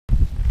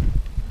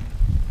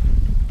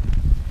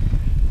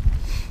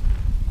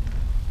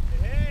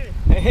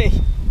Hey,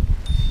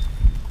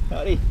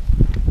 howdy.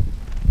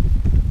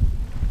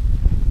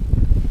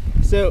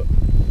 So,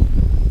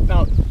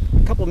 about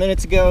a couple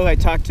minutes ago, I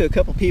talked to a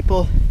couple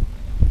people.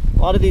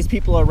 A lot of these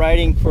people are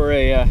riding for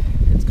a,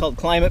 it's called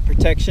climate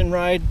protection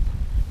ride.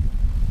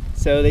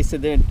 So they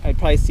said that I'd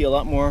probably see a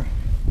lot more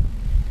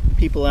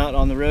people out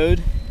on the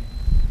road.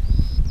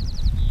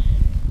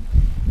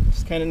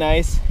 It's kind of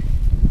nice.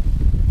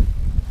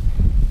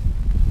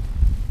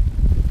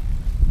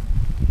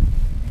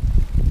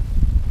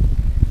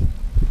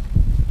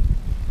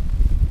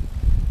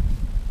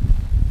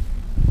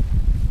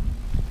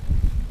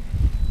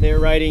 They're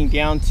riding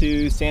down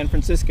to San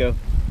Francisco.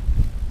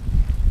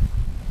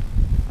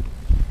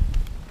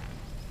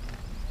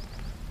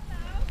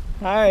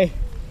 Hi.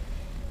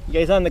 You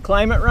guys on the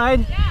climate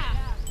ride? Yeah.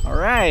 All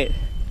right.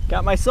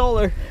 Got my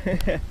solar.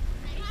 Hi.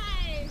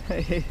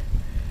 Hey.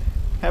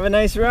 Have a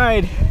nice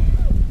ride.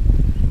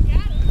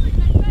 Yeah, it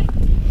looks like a nice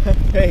bike.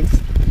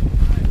 Thanks.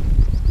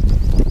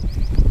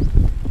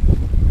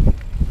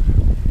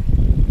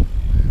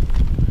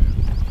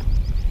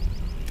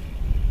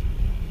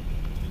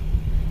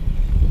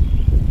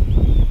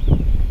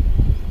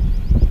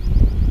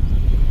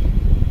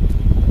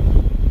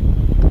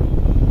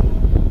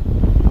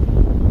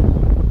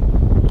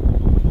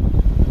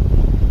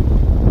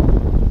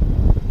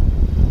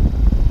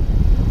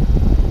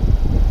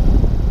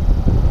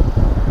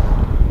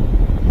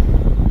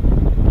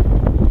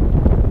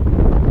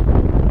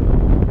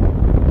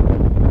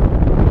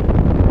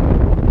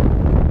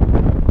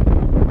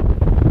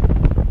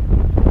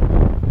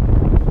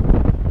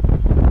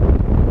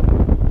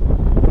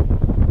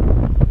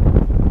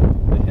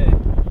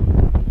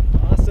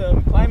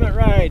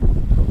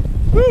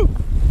 Woo!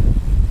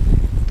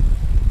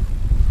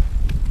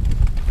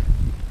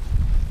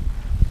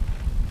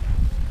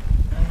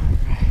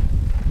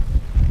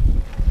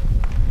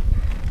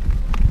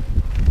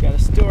 Got a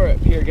store up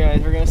here,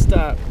 guys. We're gonna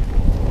stop.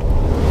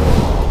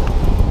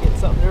 Get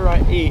something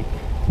to eat.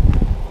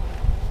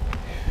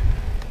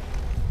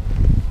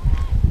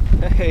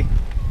 Hey.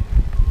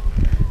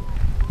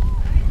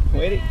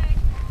 Wait.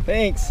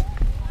 Thanks.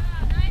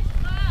 Wow, nice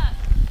spot.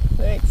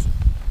 Thanks.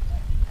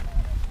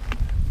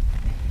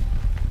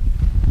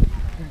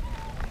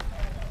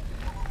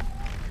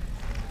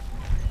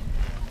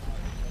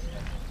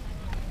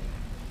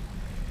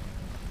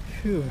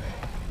 Phew.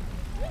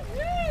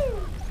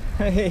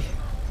 Hey.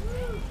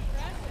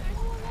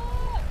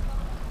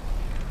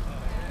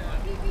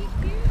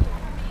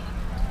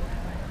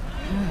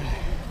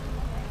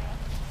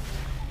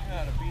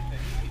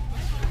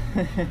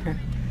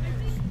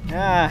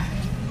 Ah.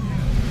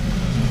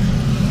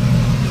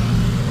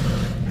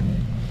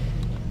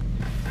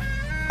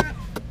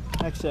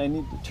 Actually, I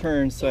need to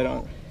turn so I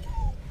don't.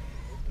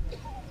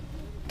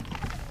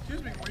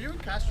 Excuse me, were you in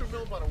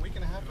Castroville about a week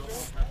and a half ago?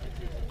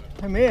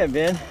 I may have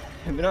been.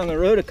 I've been on the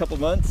road a couple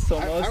months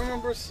almost. I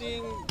remember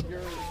seeing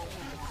your.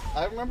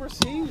 I remember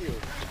seeing you.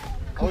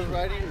 I was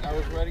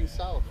riding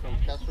south from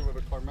Castroville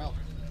to Carmel.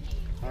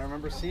 I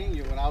remember seeing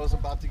you when I was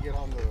about to get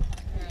on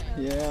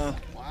the. Yeah.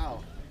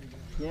 Wow.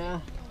 Yeah.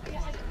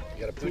 You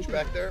got a pooch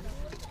back there?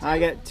 I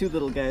got two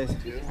little guys.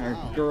 Two? Or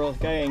Wow. girl,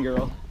 guy and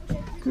girl.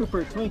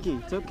 Cooper,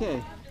 Twinkie, it's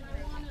okay.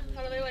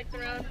 How do they like the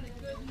road?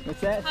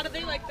 What's that? How do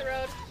they like the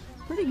road?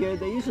 Pretty good.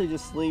 They usually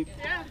just sleep,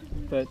 Yeah.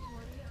 but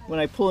when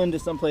I pull into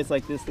some place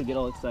like this, they get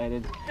all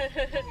excited.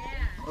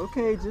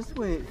 Okay, just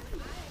wait.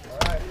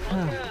 Alright.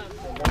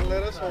 Don't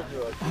let us hold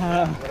you up.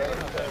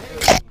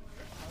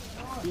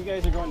 You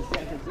guys are going to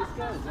San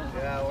Francisco? Is that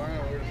Yeah,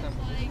 we're to San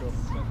Francisco.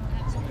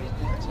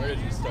 Where did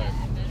you start?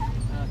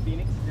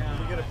 Phoenix?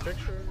 Can we get a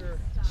picture of your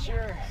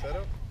Sure.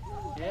 setup?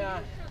 Yeah.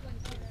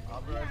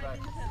 I'll be right back.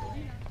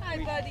 Hi,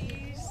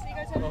 buddies. You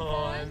guys having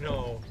Oh, I fun?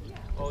 know.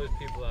 All these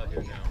people out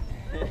here now.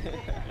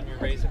 And you're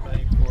raising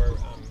money for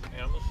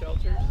animal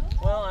shelters?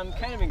 Well, I'm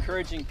kind of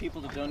encouraging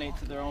people to donate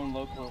to their own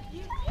local,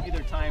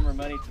 either time or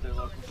money to their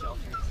local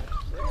shelters.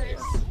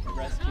 Or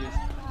rescues.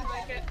 I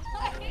like it.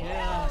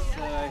 Yeah,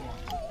 so I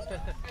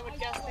would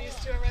guess these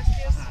two are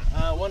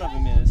rescues. one of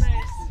them is.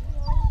 Nice.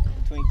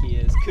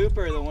 Twinkie is.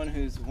 Cooper, the one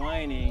who's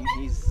whining,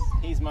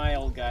 he's my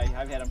old guy.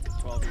 I've had him for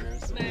 12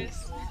 years.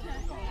 Nice.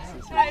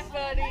 Hi,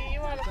 buddy. You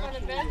want a fun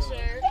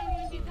adventure?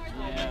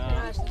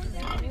 Yeah. Gosh,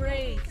 this is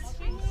great.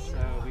 So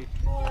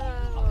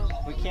Whoa.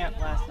 we camped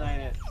last night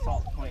at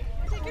Salt Point.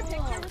 Take a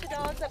picture with the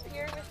dogs up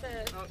here with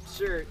the. Oh,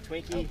 sure.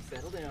 Twinkie,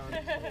 settle down.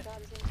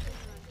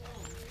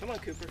 Come on,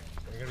 Cooper.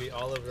 We're going to be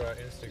all over our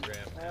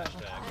Instagram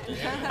hashtag.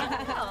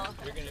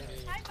 You're going to be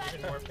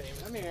even more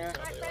famous. Come here.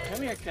 Probably are.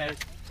 Come here, guys.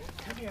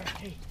 Come here.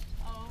 Hey,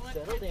 Oh,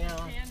 settle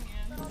down.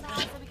 So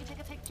we can take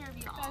a picture of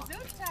you all.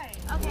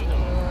 Okay.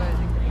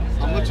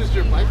 How much is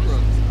your bike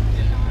run?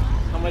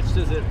 How much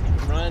does it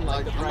run?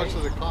 Like the How much price?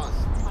 does it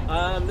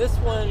cost? This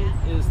one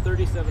is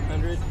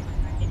 $3,700.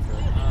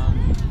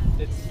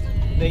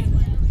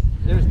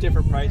 There's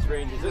different price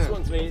ranges.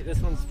 This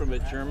one's from a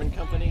German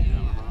company.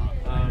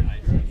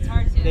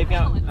 They've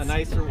got a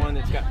nicer one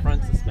that's got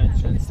front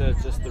suspension instead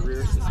of just the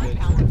rear suspension.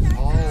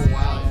 Oh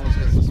wow, it's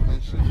got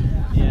suspension.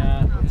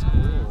 Yeah, that's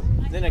cool.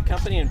 Then a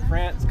company in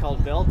France called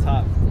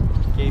Veltop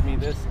gave me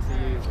this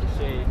to use for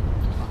shade,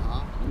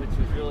 which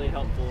was really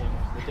helpful in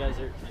the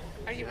desert.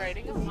 Are you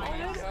riding a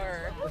moment,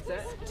 or What's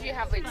that? do you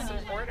have like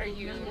support? Are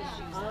you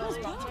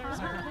sponsors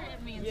or?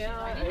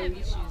 Yeah,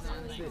 it's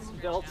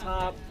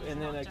Veltop,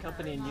 and then a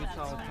company in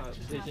Utah called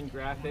Vision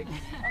Graphics.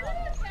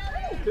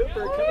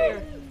 Cooper, come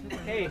here.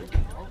 Hey.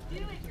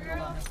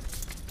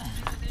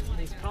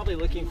 He's probably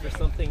looking for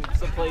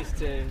someplace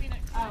to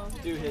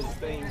do his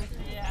thing.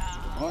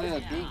 Oh yeah,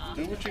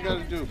 do what you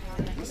gotta do.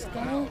 This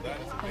guy,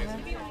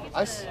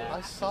 I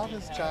saw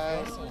this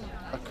guy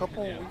a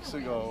couple weeks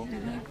ago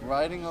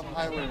riding up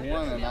Highway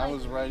 1, and I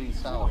was riding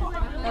south.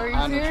 Are you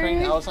On the train,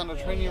 serious? I was on a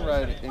training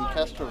ride in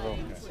Castroville.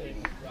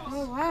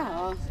 Oh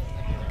wow.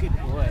 Good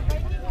boy.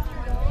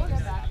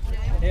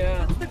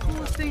 Yeah. That's the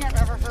coolest thing I've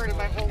ever heard in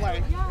my whole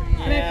life.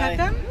 Can I pet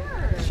them?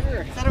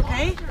 Sure. Is that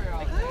okay?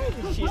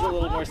 She's a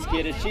little more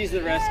skittish. She's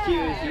the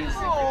rescue. He's a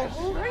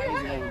little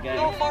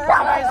How guy. far have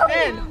you guys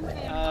been?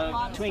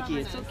 Twinkie,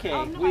 it's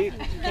okay. We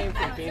came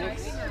from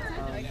Phoenix.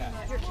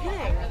 You're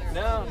kidding.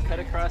 No, cut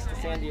across to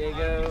San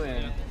Diego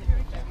and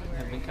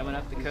have been coming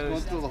up the Going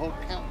coast, through the whole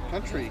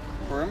country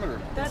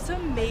perimeter. That's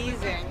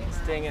amazing.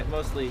 staying at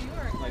mostly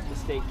like the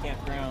state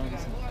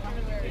campgrounds.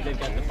 They've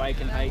got the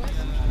bike and hikes, which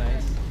is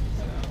nice.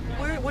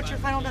 What's your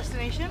final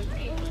destination?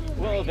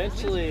 Well,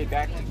 eventually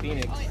back to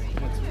Phoenix.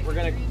 We're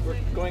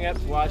going up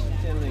to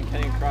Washington and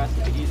cutting across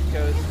to the East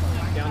Coast,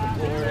 down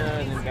to Florida,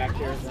 and then back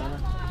to Arizona.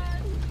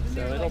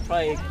 So it'll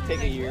probably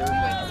take a year.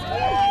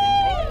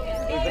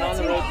 We've been on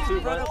the road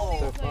 2 months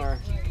so far.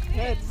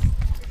 Yeah, it's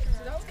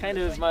kind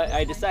of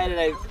I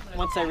decided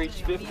once I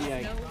reach 50,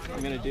 I'm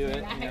gonna do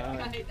it. You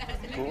know.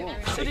 Cool.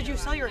 So did you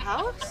sell your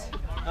house?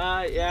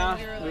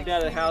 Yeah, moved out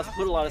of the house,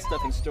 put a lot of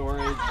stuff in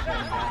storage,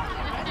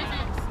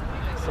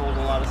 and sold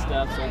a lot of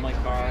stuff. Sold my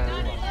car.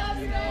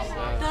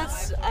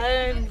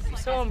 I'm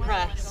so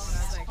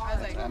impressed.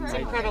 It's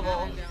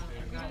incredible.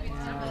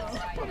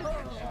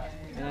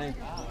 And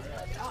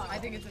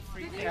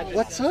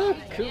What's up?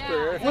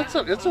 Cooper. What's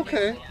up? It's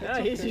okay.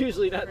 No, he's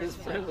usually not this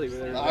friendly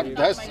with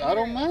everybody. I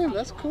don't mind.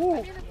 That's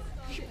cool.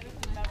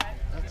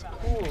 That's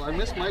cool. I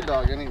miss my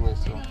dog anyway,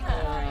 so.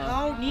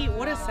 How neat.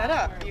 What a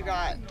setup you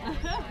got.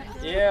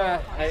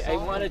 Yeah, I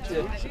wanted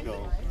to.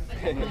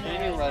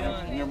 Training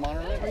ride near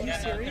Monterey. Are you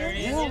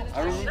serious? Yeah,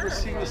 I remember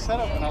seeing the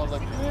setup and I was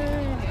like,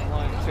 How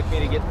long it took me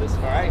to get this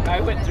far? I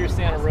went through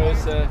Santa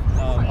Rosa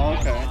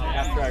okay.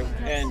 after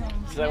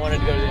because I wanted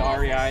to go to the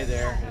REI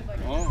there.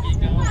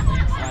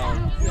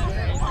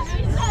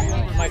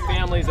 My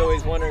family's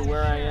always wondering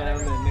where I am,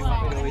 and they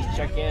want me to always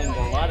check in. But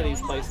a lot of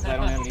these places, I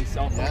don't have any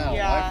cell phone.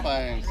 Yeah, Wi-Fi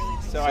and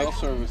cell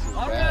service is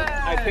bad.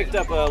 I picked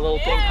up a little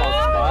thing called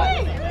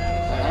Spot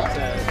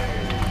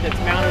that's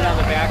mounted on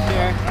the back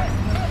there,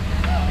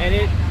 and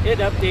it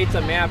updates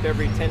a map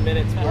every 10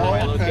 minutes where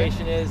my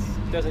location is.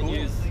 It doesn't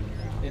use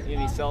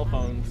any cell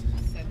phones.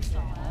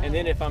 And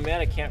then if I'm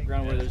at a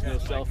campground where there's no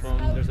cell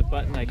phone, there's a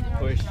button I can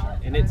push,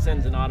 and it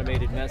sends an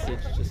automated message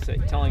just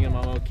telling them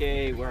I'm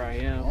okay, where I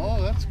am.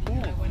 Oh, that's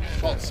cool.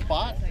 Called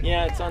Spot?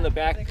 Yeah, it's on the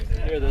back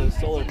near the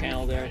solar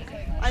panel there.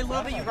 I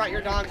love that you brought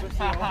your dogs with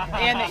you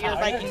and that you're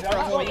biking for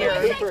a whole year.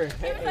 Cooper,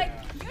 hey,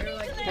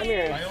 come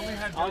here.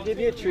 I'll give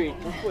you a treat.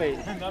 Just wait.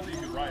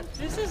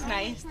 This is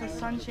nice, the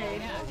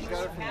sunshade. You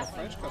got it from a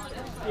French company.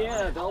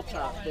 Yeah,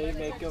 Veltop. They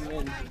make them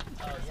in.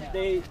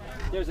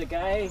 There's a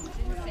guy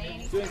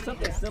doing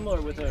something similar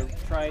with a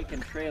trike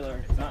and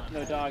trailer.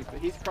 No dogs, but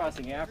he's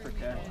crossing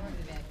Africa.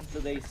 So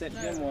they sent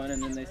him one,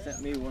 and then they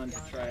sent me one to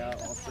try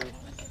out also.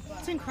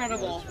 It's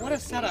incredible. What a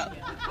setup.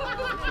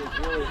 Which is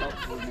really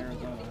helpful in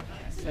Arizona.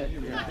 Set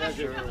in your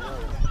desert.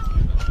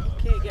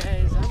 Okay,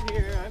 guys,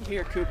 I'm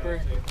here,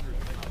 Cooper.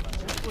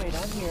 Just wait,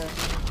 I'm here.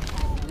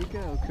 Here you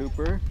go,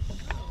 Cooper.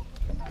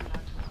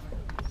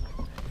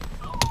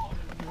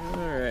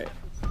 All right.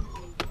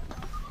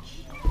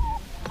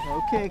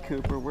 Okay,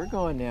 Cooper, we're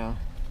going now.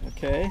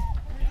 Okay.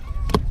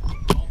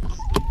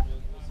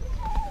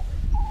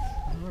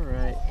 All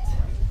right.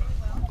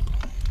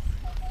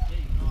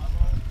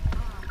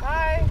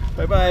 Bye.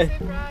 Bye-bye.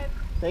 Safe ride.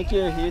 Thank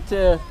you. You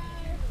too.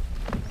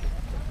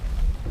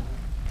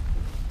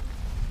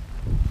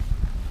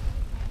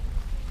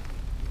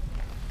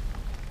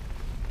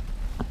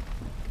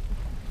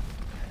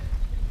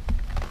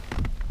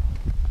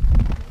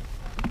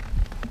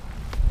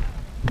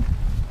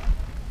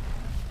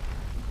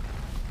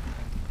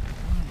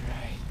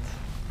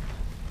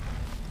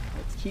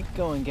 Keep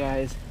going,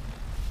 guys.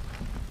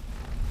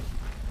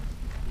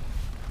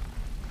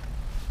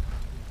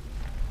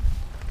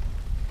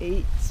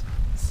 Eight.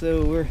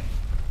 So we're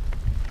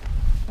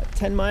about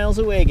 10 miles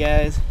away,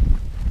 guys.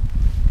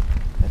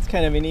 That's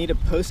kind of a neat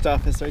post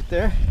office right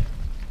there.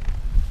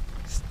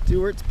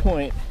 Stewart's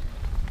Point.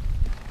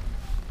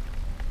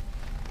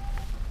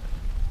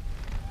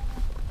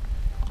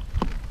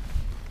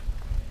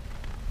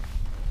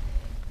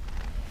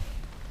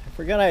 I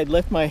forgot I had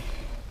left my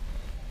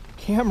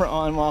camera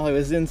on while I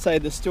was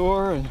inside the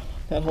store and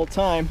that whole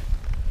time,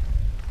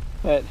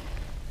 but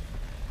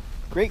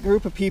great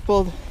group of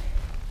people.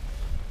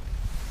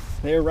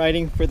 They're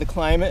riding for the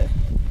climate,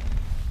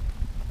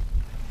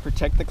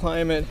 protect the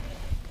climate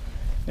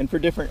and for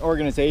different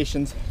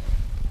organizations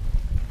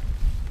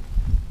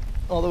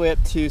all the way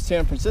up to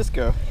San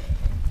Francisco.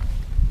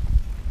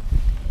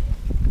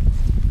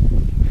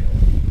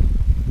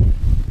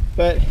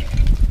 But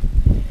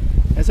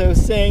as I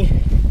was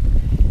saying,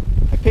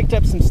 I picked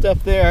up some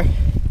stuff there,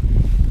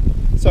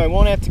 so I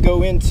won't have to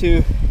go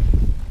into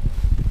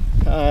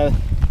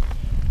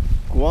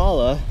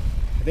Gualala,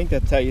 I think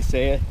that's how you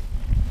say it,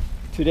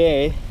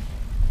 today.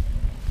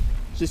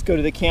 Just go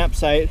to the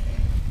campsite.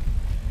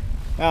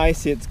 Ah, I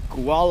see, it's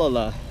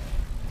Gualala.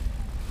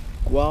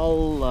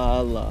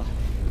 Gualala.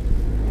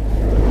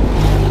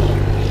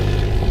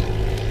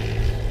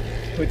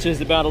 Which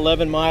is about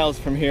 11 miles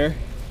from here.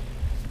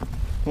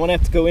 I won't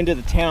have to go into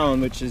the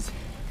town, which is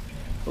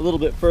a little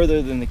bit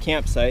further than the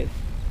campsite.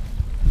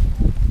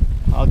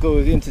 I'll go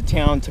into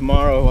town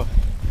tomorrow,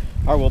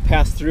 or we'll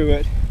pass through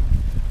it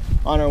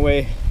on our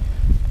way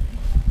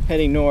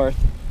heading north.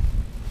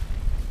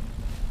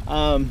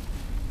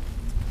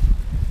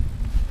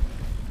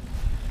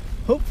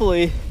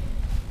 Hopefully,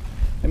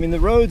 I mean, the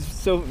roads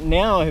so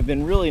now have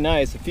been really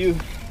nice. A few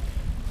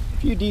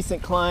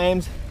decent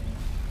climbs.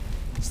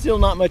 Still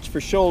not much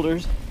for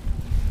shoulders,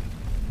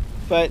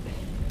 but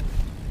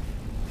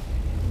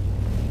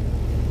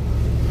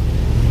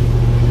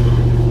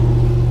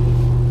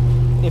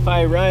if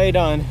I ride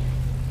on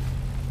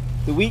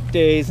the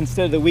weekdays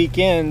instead of the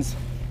weekends,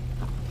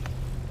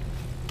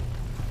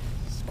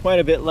 it's quite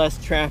a bit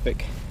less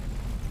traffic.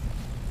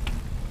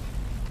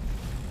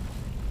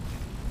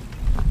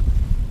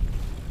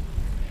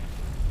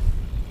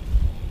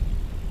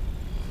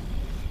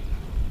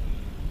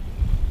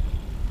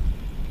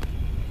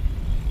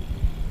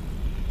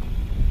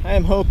 I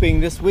am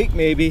hoping this week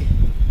maybe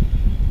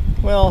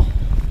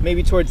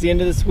towards the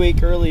end of this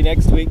week, early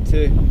next week,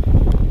 to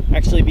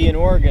actually be in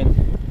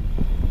Oregon.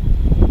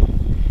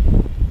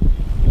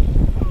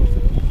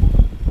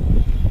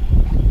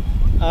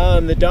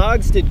 The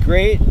dogs did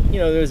great. You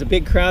know, there was a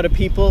big crowd of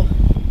people.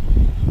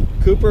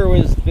 Cooper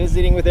was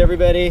visiting with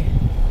everybody.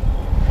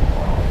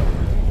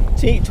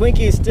 Twinkie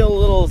is still a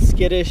little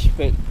skittish,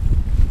 but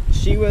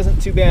she wasn't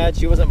too bad.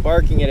 She wasn't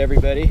barking at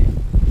everybody.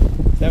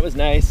 So that was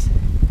nice.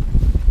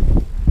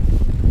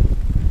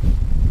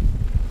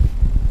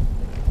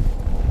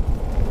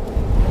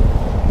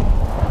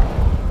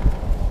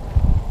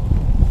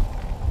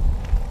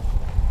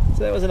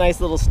 So that was a nice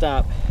little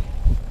stop.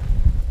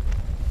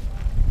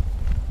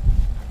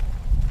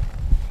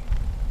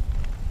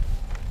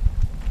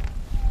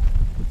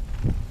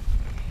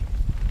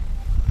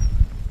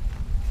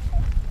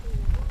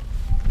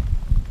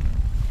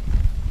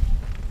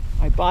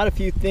 I bought a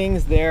few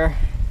things there.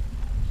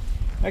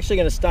 I'm actually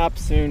going to stop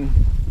soon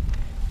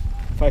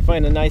if I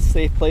find a nice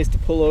safe place to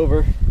pull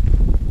over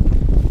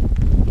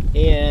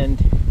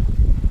and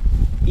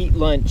eat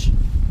lunch.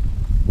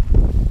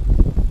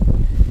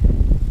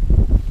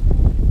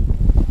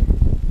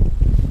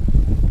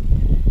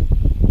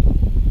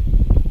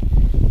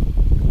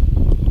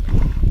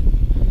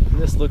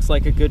 This looks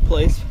like a good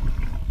place.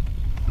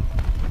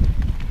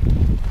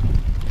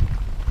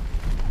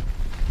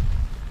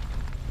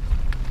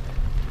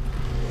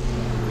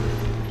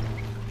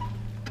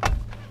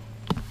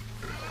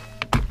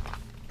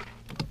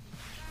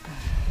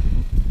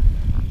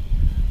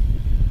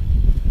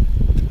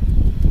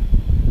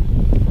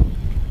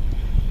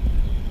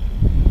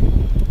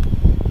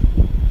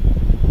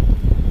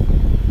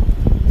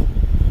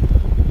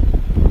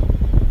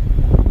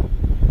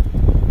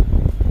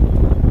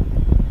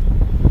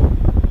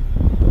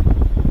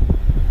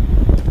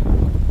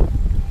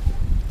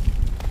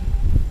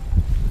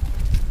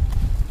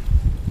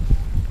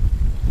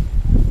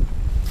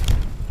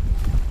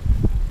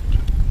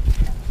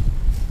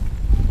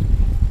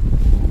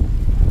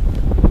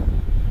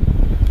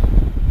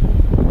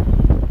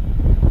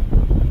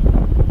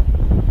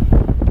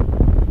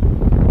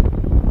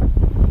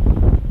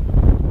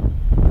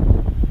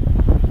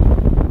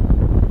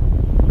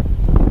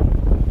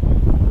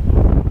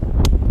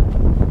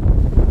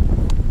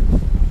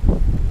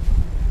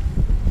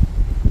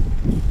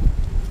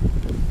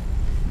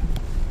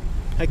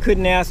 I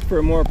couldn't ask for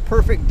a more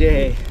perfect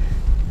day.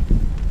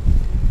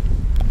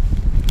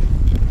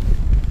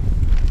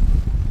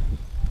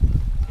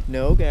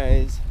 No,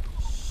 guys.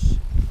 Shh.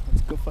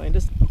 Let's go find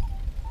us.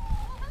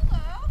 Hello.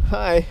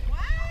 Hi. Wow,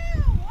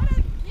 what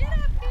a get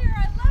up here.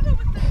 I love it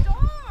with the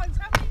dogs.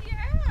 How many do you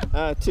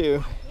have?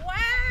 2.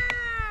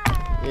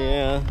 Wow.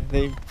 Yeah,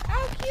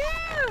 How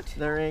cute.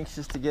 they're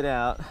anxious to get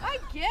out. I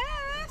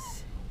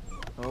guess.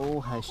 Oh,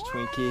 hush,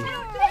 Twinkie.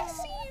 Did I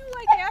see you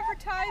like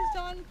advertised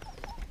on?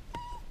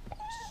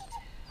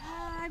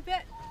 I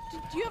bet.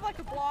 Do you have like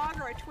a blog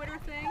or a Twitter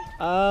thing?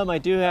 I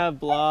do have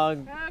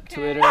blog, Okay.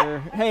 Twitter,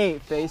 hey,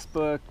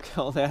 Facebook,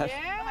 all that.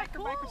 Yeah, the hiker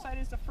biker site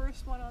is the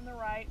first one on the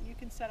right, and you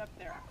can set up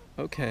there.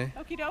 Okay.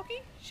 Okie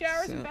dokie.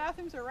 Showers So- and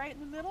bathrooms are right in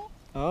the middle.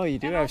 Oh, you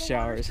do and all have the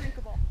water's showers.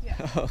 drinkable.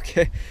 Yeah.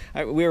 Okay.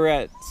 We were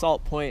at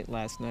Salt Point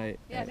last night.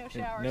 Yeah, no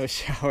showers. No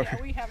shower.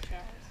 Yeah, we have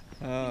showers.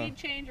 If Oh, you need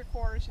change or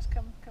quarters, just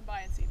come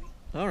by and see me.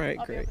 all right,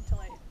 I'll be great. open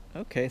till 8.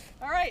 Okay.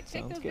 All right,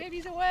 take Sounds those good.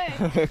 babies away.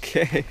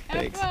 Okay. Have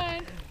Thanks.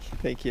 fun.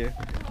 Thank you.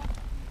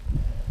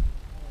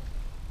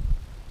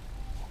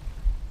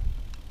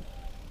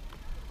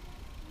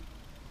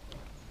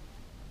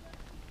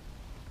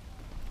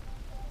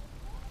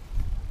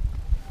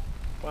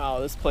 Wow,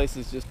 this place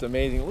is just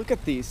amazing. Look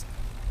at these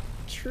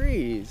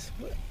trees.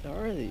 What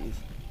are these?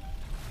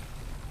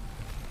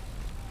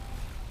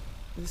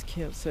 This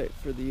campsite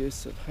for the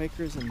use of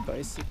hikers and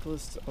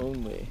bicyclists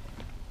only.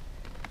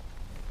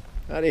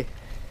 Howdy.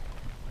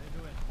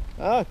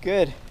 Oh,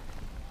 good.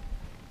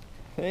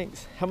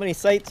 Thanks. How many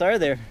sites are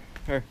there?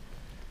 Or,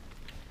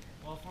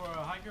 Well, for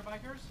hiker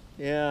bikers,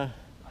 yeah.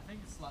 I think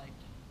it's like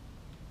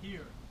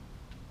here,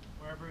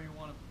 wherever you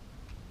want to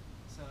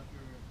set up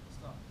your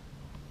stuff.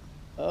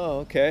 Oh,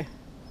 okay.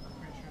 I'm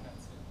pretty sure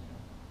that's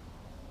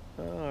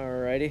it.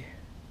 Alrighty.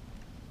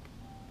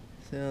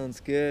 Sounds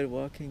good.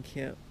 Walking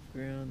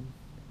campground.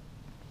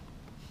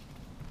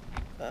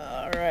 I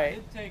Alright.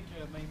 did take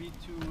maybe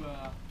two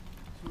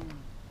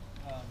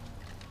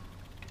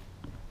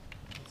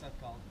what's that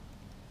called?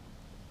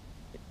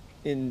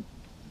 In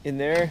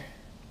there,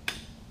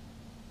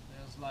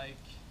 There's like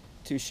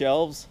 2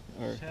 shelves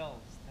or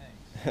shelves.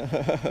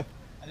 Thanks.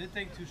 I did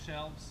take 2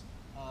 shelves.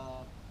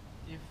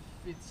 If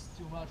it's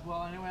too much,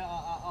 well, anyway,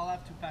 I'll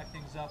have to pack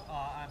things up.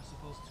 I'm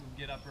supposed to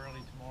get up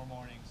early tomorrow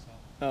morning, so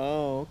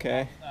Oh,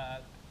 okay.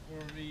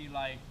 early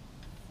like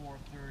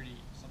 4:30,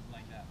 something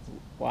like that.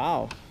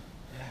 Wow.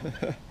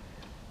 Yeah.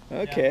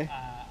 Okay.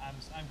 Yeah,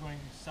 I'm going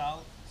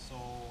south, so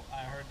I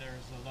heard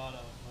there's a lot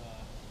of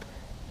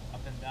up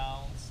and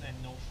downs and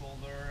no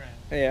shoulder.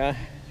 And Yeah.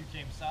 Did you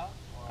came south?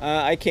 Or?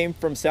 I came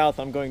from south.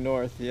 I'm going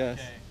north. Yes.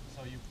 Okay,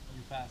 so you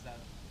passed that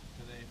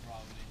today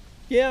probably.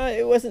 Yeah,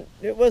 it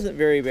wasn't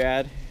very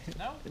bad.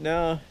 No?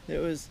 No,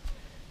 there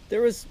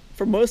was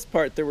for most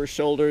part there were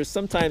shoulders.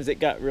 Sometimes it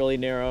got really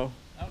narrow.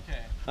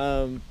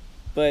 Okay.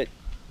 But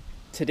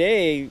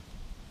today,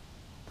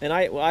 and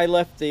I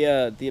left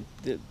the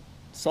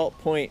Salt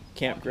Point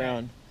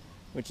campground,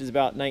 which is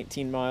about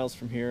 19 miles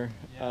from here.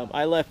 Yeah.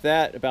 I left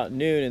that about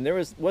noon, and there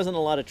wasn't a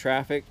lot of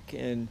traffic,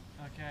 and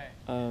Okay.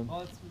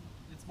 Well,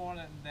 it's more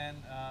than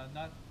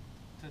not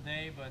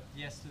today, but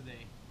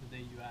yesterday, the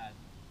day you had.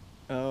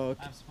 oh,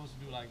 okay. I'm supposed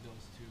to do like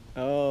those two.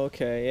 Oh,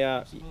 okay, yeah.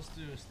 I'm supposed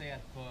to stay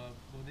at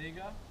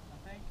Bodega,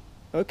 I think.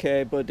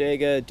 Okay,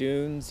 Bodega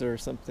Dunes or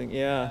something.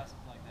 Yeah,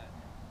 Something like that.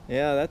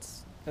 yeah.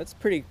 That's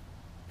pretty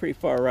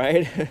far,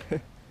 right?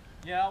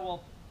 Yeah,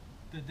 well,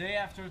 the day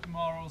after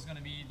tomorrow is gonna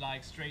be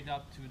like straight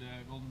up to the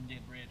Golden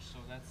Gate Bridge, so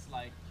that's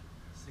like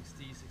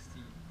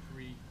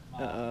 63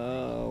 miles.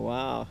 Oh,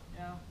 wow.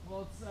 Yeah,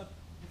 well,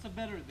 it's a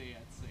better day,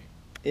 I'd say.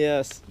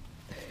 Yes.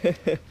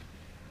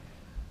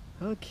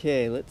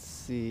 Okay, let's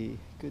see.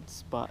 Good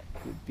spot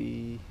would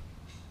be.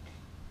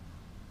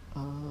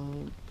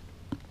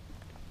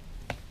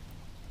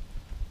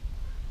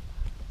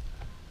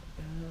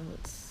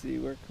 Let's see.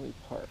 Where can we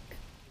park?